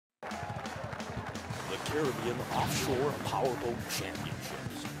Caribbean Offshore Powerboat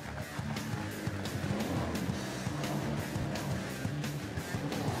Championships.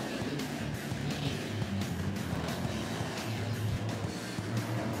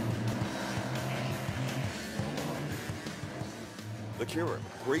 The Carib,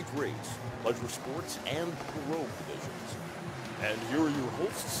 Great Race, Pleasure Sports, and Pirogue divisions. And here are your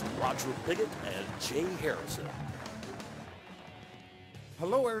hosts, Roger Piggott and Jay Harrison.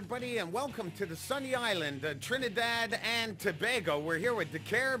 Hello, everybody, and welcome to the sunny island, Trinidad and Tobago. We're here with the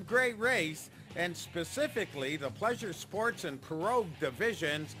Carib Great Race, and specifically the Pleasure Sports and Pirogue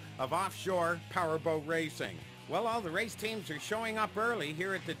divisions of offshore powerboat racing. Well, all the race teams are showing up early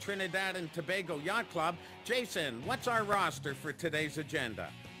here at the Trinidad and Tobago Yacht Club. Jason, what's our roster for today's agenda?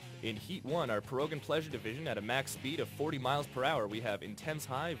 In Heat 1, our Pirogue and Pleasure division at a max speed of 40 miles per hour, we have Intense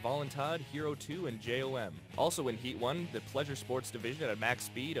High, Voluntad, Hero 2, and JOM. Also in Heat 1, the Pleasure Sports division at a max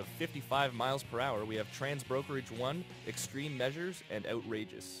speed of 55 miles per hour, we have Trans Brokerage 1, Extreme Measures, and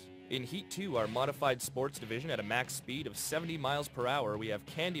Outrageous. In Heat 2, our Modified Sports division at a max speed of 70 miles per hour, we have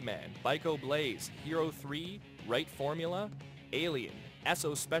Candyman, Bico Blaze, Hero 3, Right Formula, Alien,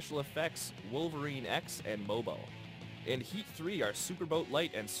 Esso Special Effects, Wolverine X, and Mobo. In Heat 3, our Superboat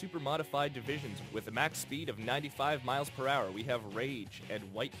Light and Super Modified divisions with a max speed of 95 miles per hour, we have Rage and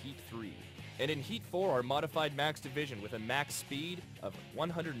White Heat 3. And in Heat 4, our Modified Max division with a max speed of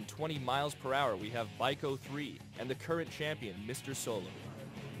 120 miles per hour, we have Bico 3 and the current champion, Mr. Solo.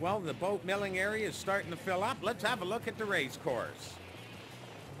 Well, the boat milling area is starting to fill up. Let's have a look at the race course.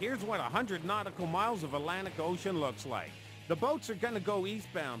 Here's what 100 nautical miles of Atlantic Ocean looks like. The boats are going to go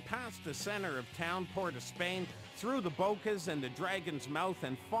eastbound past the center of town, Port of Spain, through the Bocas and the Dragon's Mouth,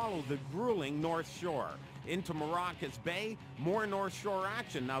 and follow the grueling North Shore. Into Maracas Bay, more North Shore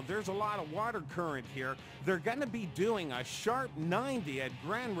action. Now, there's a lot of water current here. They're going to be doing a sharp 90 at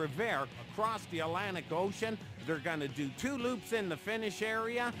Grand Revere across the Atlantic Ocean. They're going to do 2 loops in the finish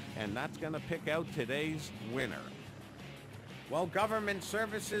area, and that's going to pick out today's winner. Well, government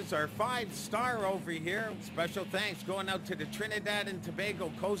services are 5-star over here. Special thanks going out to the Trinidad and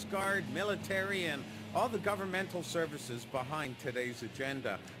Tobago Coast Guard, military, and all the governmental services behind today's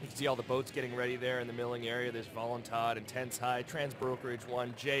agenda. You can see all the boats getting ready there in the milling area. There's Voluntad, Intense High, Trans Brokerage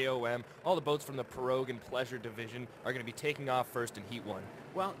 1, JOM. All the boats from the Pirogue and Pleasure division are going to be taking off first in Heat 1.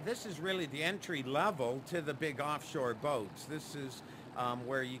 Well, this is really the entry level to the big offshore boats. This is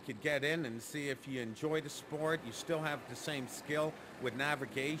where you could get in and see if you enjoy the sport. You still have the same skill with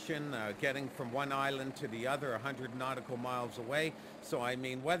navigation, getting from one island to the other 100 nautical miles away. So, I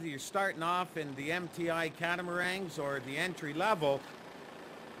mean, whether you're starting off in the MTI catamarans or the entry level,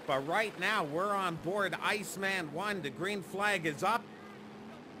 but right now we're on board ICEMAN 1. The green flag is up.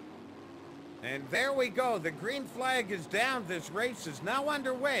 And there we go. The green flag is down. This race is now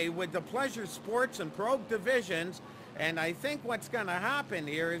underway with the Pleasure Sports and Pirogue divisions. And I think what's going to happen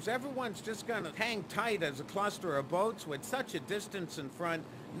here is everyone's just going to hang tight as a cluster of boats with such a distance in front.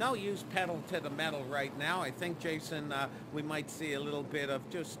 No use pedal to the metal right now. I think, Jason, we might see a little bit of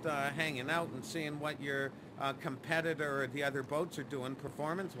just hanging out and seeing what your competitor or the other boats are doing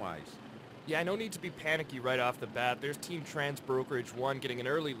performance-wise. Yeah, no need to be panicky right off the bat. There's Team Trans Brokerage 1 getting an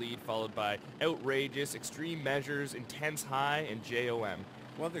early lead, followed by Outrageous, Extreme Measures, Intense High, and JOM.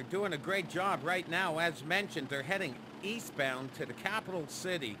 Well, they're doing a great job right now. As mentioned, they're heading eastbound to the capital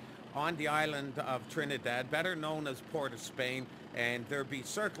city on the island of Trinidad, better known as Port of Spain, and they'll be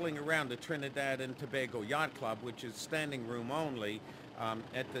circling around the Trinidad and Tobago Yacht Club, which is standing room only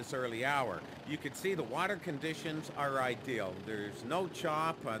at this early hour. You can see the water conditions are ideal. There's no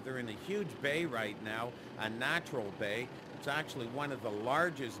chop. They're in a huge bay right now, a natural bay. It's actually one of the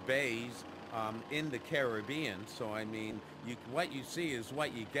largest bays in the Caribbean. So, I mean, what you see is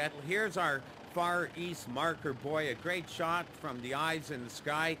what you get. Here's our far east marker buoy, a great shot from the eyes in the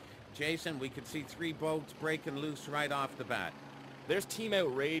sky. Jason, we could see 3 boats breaking loose right off the bat. There's Team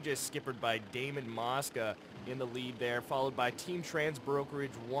Outrageous, skippered by Damon Mosca in the lead there, followed by Team Trans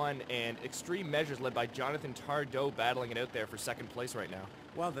Brokerage 1 and Extreme Measures led by Jonathan Tardo battling it out there for second place right now.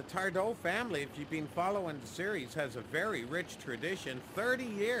 Well, the Tardo family, if you've been following the series, has a very rich tradition, 30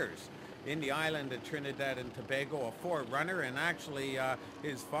 years in the island of Trinidad and Tobago, a forerunner, and actually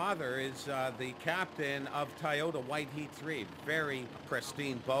his father is the captain of Toyota White Heat 3, very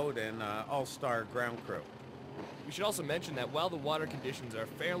pristine boat and all-star ground crew. We should also mention that while the water conditions are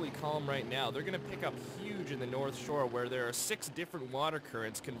fairly calm right now, they're going to pick up huge in the North Shore where there are 6 different water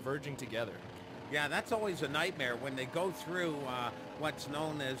currents converging together. Yeah, that's always a nightmare when they go through what's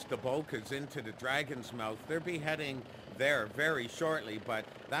known as the Bocas into the Dragon's Mouth. They'll be heading there very shortly, but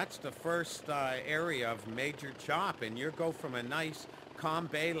that's the first area of major chop, and you go from a nice calm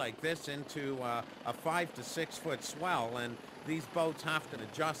bay like this into a 5 to 6 foot swell, and these boats have to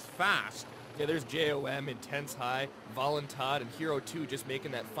adjust fast. Yeah, there's JOM, Intense High, Voluntad, and Hero 2 just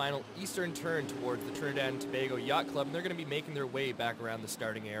making that final eastern turn towards the Trinidad and Tobago Yacht Club, and they're going to be making their way back around the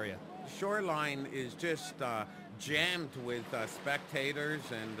starting area. Shoreline is just jammed with spectators,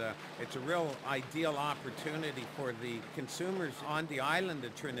 and it's a real ideal opportunity for the consumers on the island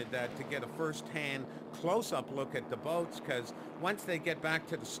of Trinidad to get a first-hand close-up look at the boats, because once they get back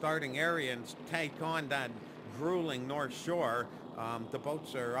to the starting area and take on that grueling North Shore, the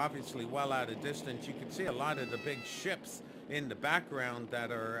boats are obviously well out of distance. You can see a lot of the big ships in the background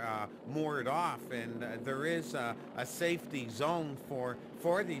that are moored off, and there is a safety zone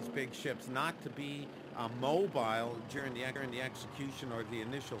for these big ships not to be mobile during the execution or the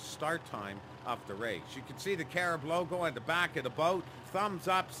initial start time of the race. You can see the Carib logo at the back of the boat. Thumbs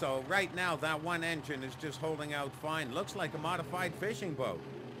up. So right now that one engine is just holding out fine. Looks like a modified fishing boat.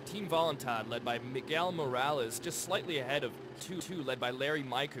 Team Voluntad, led by Miguel Morales, just slightly ahead of 2-2, led by Larry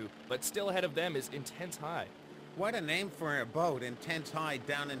Maiku, but still ahead of them is Intense High. What a name for a boat, Intense High,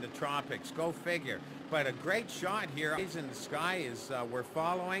 down in the tropics. Go figure. But a great shot here in the sky is we're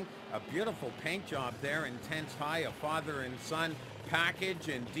following a beautiful paint job there. Intense High, a father and son package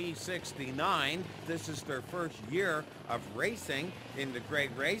in D69. This is their first year of racing in the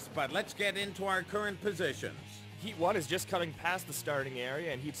Great Race, but let's get into our current positions. Heat 1 is just coming past the starting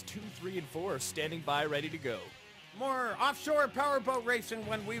area, and Heats 2, 3, and 4 are standing by ready to go. More offshore powerboat racing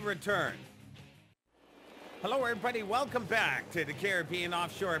when we return. Hello everybody, welcome back to the Caribbean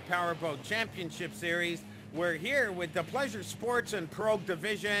Offshore Powerboat Championship Series. We're here with the Pleasure Sports and Pirogue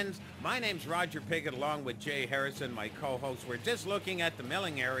divisions. My name's Roger Piggott along with Jay Harrison, my co-host. We're just looking at the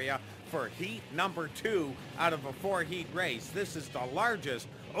milling area for heat number 2 out of a 4-heat race. This is the largest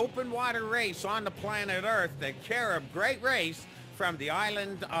open water race on the planet Earth, the Carib Great Race from the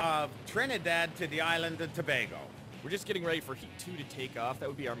island of Trinidad to the island of Tobago. We're just getting ready for Heat 2 to take off. That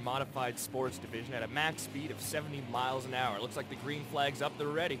would be our modified sports division at a max speed of 70 miles an hour. Looks like the green flag's up, they're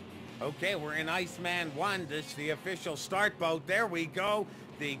ready. Okay, we're in ICEMAN 1. This is the official start boat. There we go.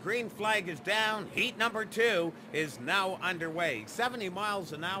 The green flag is down. Heat number 2 is now underway. 70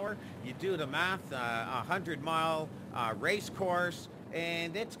 miles an hour. You do the math, a 100-mile race course,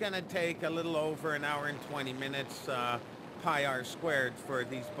 and it's going to take a little over an hour and 20 minutes pi r squared for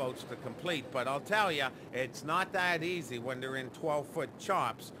these boats to complete. But I'll tell you, it's not that easy when they're in 12-foot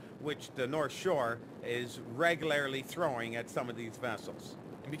chops, which the North Shore is regularly throwing at some of these vessels.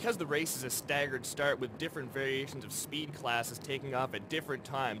 And because the race is a staggered start with different variations of speed classes taking off at different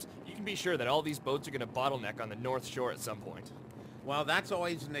times, you can be sure that all these boats are going to bottleneck on the North Shore at some point. Well, that's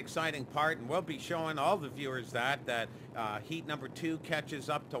always an exciting part, and we'll be showing all the viewers that heat number 2 catches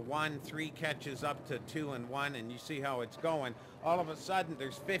up to 1, 3 catches up to 2 and 1, and you see how it's going. All of a sudden,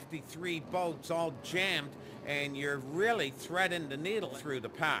 there's 53 boats all jammed, and you're really threading the needle through the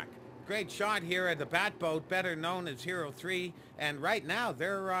pack. Great shot here at the Bat Boat, better known as Hero 3, and right now they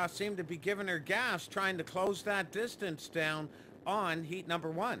seem to be giving her gas, trying to close that distance down on heat number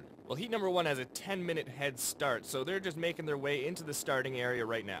 1. Well, heat number 1 has a 10-minute head start, so they're just making their way into the starting area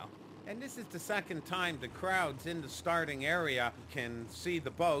right now. And this is the second time the crowds in the starting area can see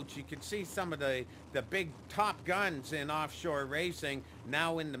the boats. You can see some of the big top guns in offshore racing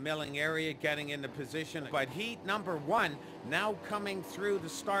now in the milling area getting into position. But heat number 1 now coming through the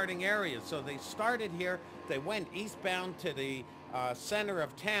starting area. So they started here, they went eastbound to the center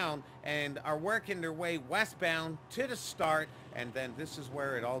of town and are working their way westbound to the start, and then this is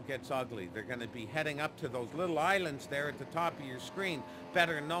where it all gets ugly. They're going to be heading up to those little islands there at the top of your screen,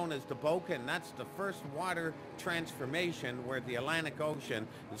 better known as the Boca, and that's the first water transformation where the Atlantic Ocean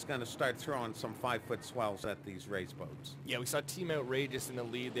is going to start throwing some 5-foot swells at these race boats. Yeah, we saw Team Outrageous in the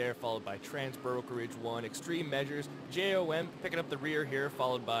lead there, followed by Trans Brokerage 1, Extreme Measures, JOM picking up the rear here,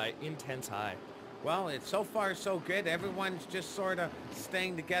 followed by Intense High. Well, it's so far so good. Everyone's just sort of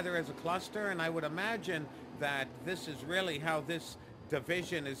staying together as a cluster, and I would imagine that this is really how this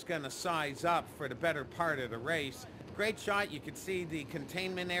division is going to size up for the better part of the race. Great shot. You can see the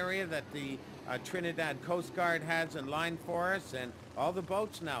containment area that the Trinidad Coast Guard has in line for us, and all the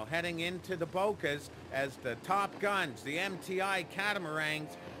boats now heading into the Bocas as the top guns, the MTI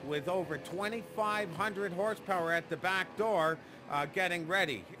catamarans with over 2,500 horsepower at the back door, getting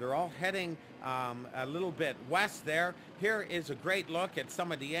ready. They're all heading a little bit west there. Here is a great look at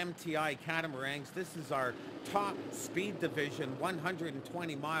some of the MTI catamarans. This is our top speed division,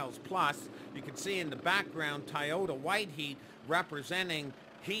 120 miles plus. You can see in the background Toyota White Heat representing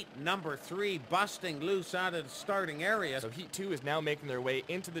heat number 3, busting loose out of the starting area. So heat 2 is now making their way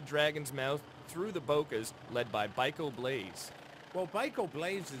into the Dragon's Mouth through the Bocas, led by Bico Blaze. Well, Bico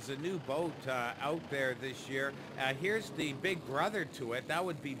Blaze is a new boat out there this year. Here's the big brother to it. That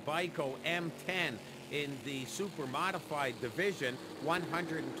would be Bico M10 in the super modified division,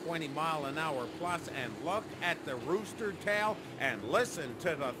 120 mile an hour plus. And look at the rooster tail and listen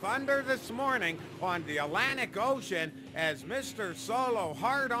to the thunder this morning on the Atlantic Ocean as Mr. Solo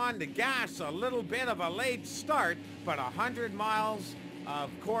hard on the gas. A little bit of a late start, but 100 miles of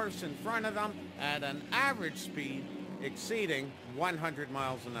course in front of them at an average speed exceeding 100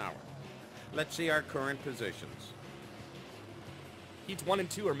 miles an hour. Let's see our current positions. Heats 1 and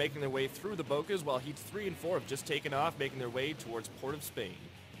 2 are making their way through the Bocas, while Heats 3 and 4 have just taken off, making their way towards Port of Spain.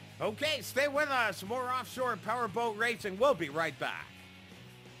 Okay, stay with us. More offshore powerboat racing. We'll be right back.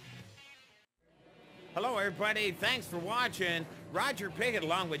 Hello, everybody. Thanks for watching. Roger Piggott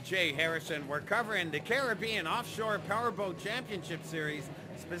along with Jay Harrison. We're covering the Caribbean Offshore Powerboat Championship Series,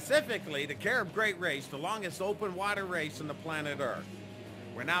 specifically the Carib Great Race, the longest open water race on the planet Earth.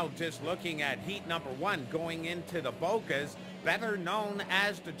 We're now just looking at heat number 1 going into the Bocas, better known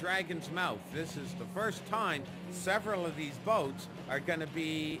as the Dragon's Mouth. This is the first time several of these boats are going to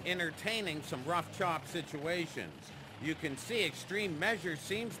be entertaining some rough chop situations. You can see Extreme Measure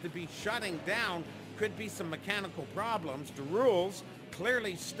seems to be shutting down. Could be some mechanical problems. The rules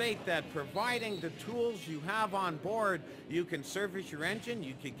clearly state that providing the tools you have on board, you can service your engine,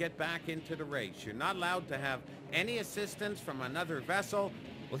 you can get back into the race. You're not allowed to have any assistance from another vessel.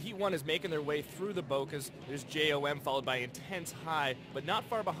 Well, Heat 1 is making their way through the Bocas. There's JOM followed by Intense High, but not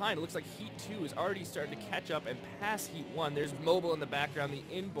far behind. It looks like Heat 2 is already starting to catch up and pass Heat 1. There's Mobile in the background,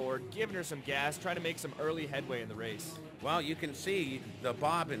 the inboard, giving her some gas, trying to make some early headway in the race. Well, you can see the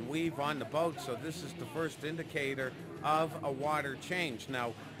bob and weave on the boat, so this is the first indicator of a water change.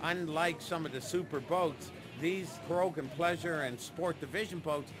 Now, unlike some of the super boats, these Pirogue and Pleasure and Sport Division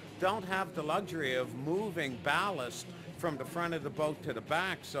boats don't have the luxury of moving ballast from the front of the boat to the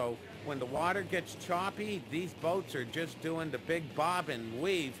back. So when the water gets choppy, these boats are just doing the big bob and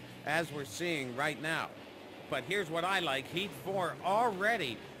weave as we're seeing right now. But here's what I like. Heat 4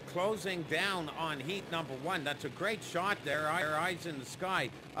 already closing down on heat number 1. That's a great shot there. Our eyes in the sky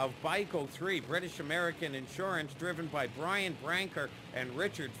of Bico 3, British American Insurance, driven by Brian Branker and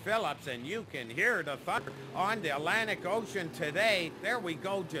Richard Phillips. And you can hear the thunder on the Atlantic Ocean today. There we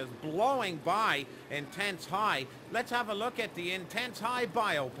go, just blowing by Intense High. Let's have a look at the Intense High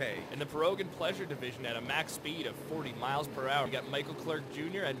biopay. In the Pirogue and Pleasure division at a max speed of 40 miles per hour, we got Michael Clerk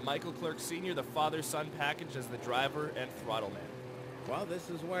Jr. and Michael Clerk Sr., the father-son package as the driver and throttle man. Well, this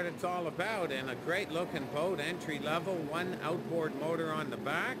is what it's all about, and a great-looking boat, entry level, one outboard motor on the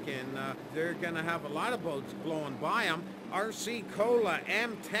back, and they're going to have a lot of boats blowing by them. RC Cola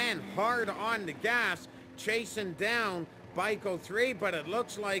M10 hard on the gas, chasing down Bico 3, but it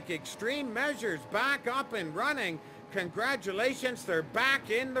looks like Extreme Measures back up and running. Congratulations, they're back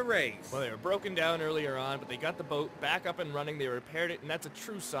in the race. Well, they were broken down earlier on, but they got the boat back up and running. They repaired it, and that's a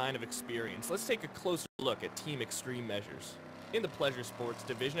true sign of experience. Let's take a closer look at Team Extreme Measures. In the Pleasure Sports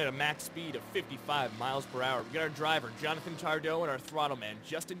division at a max speed of 55 miles per hour, we got our driver, Jonathan Tardo, and our throttle man,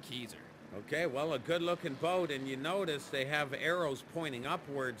 Justin Keyser. Okay, well, a good-looking boat, and you notice they have arrows pointing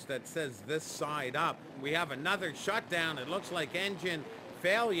upwards that says this side up. We have another shutdown. It looks like engine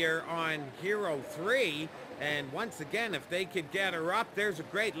failure on Hero 3, and once again, if they could get her up, there's a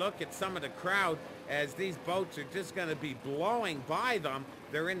great look at some of the crowd as these boats are just going to be blowing by them.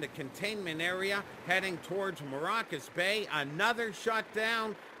 They're in the containment area heading towards Maracas Bay. Another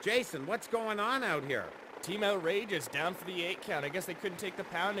shutdown. Jason, what's going on out here? Team Outrage is down for the 8 count. I guess they couldn't take the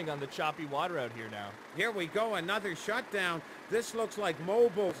pounding on the choppy water out here now. Here we go, another shutdown. This looks like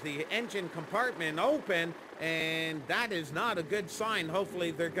Mobile's the engine compartment open, and that is not a good sign.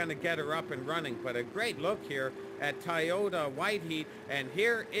 Hopefully they're going to get her up and running. But a great look here at Toyota Whiteheat, and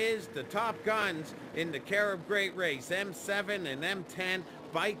here is the top guns in the Carib Great Race, M7 and M10,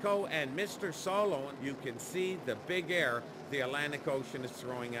 Bico and Mr. Solo. You can see the big air the Atlantic Ocean is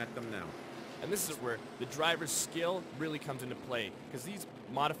throwing at them now. And this is where the driver's skill really comes into play, because these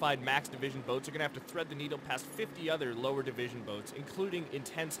modified max division boats are going to have to thread the needle past 50 other lower division boats, including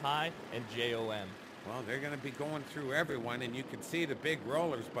Intense High and JOM. Well, they're going to be going through everyone, and you can see the big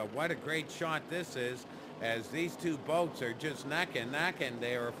rollers, but what a great shot this is, as these two boats are just neck and neck, and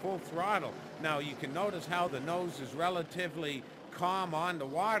they are full throttle. Now, you can notice how the nose is relatively calm on the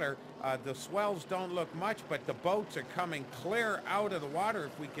water. The swells don't look much, but the boats are coming clear out of the water.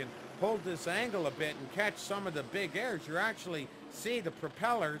 If we can hold this angle a bit and catch some of the big airs, you actually see the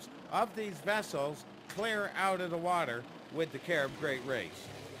propellers of these vessels clear out of the water with the Carib Great Race.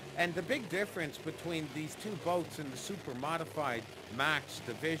 And the big difference between these two boats in the super modified max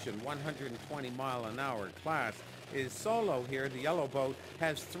division 120 mile an hour class is solo here. The yellow boat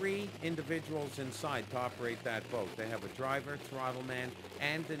has 3 individuals inside to operate that boat. They have a driver, throttle man,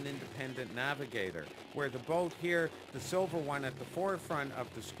 and an independent navigator. Where the boat here, the silver one at the forefront of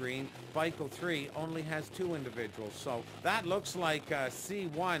the screen, Vico 3, only has 2 individuals. So that looks like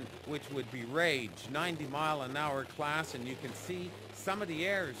C1, which would be Rage, 90-mile-an-hour class, and you can see some of the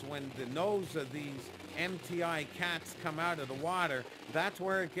airs when the nose of these MTI cats come out of the water. That's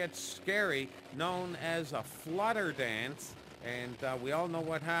where it gets scary, known as a flutter dance, and we all know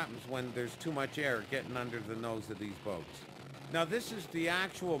what happens when there's too much air getting under the nose of these boats. Now this is the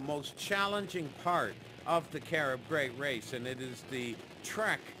actual most challenging part of the Carib Great Race, and it is the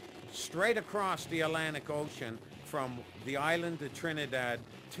trek straight across the Atlantic Ocean from the island of Trinidad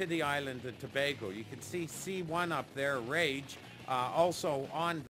to the island of Tobago. You can see C1 up there, Rage, also on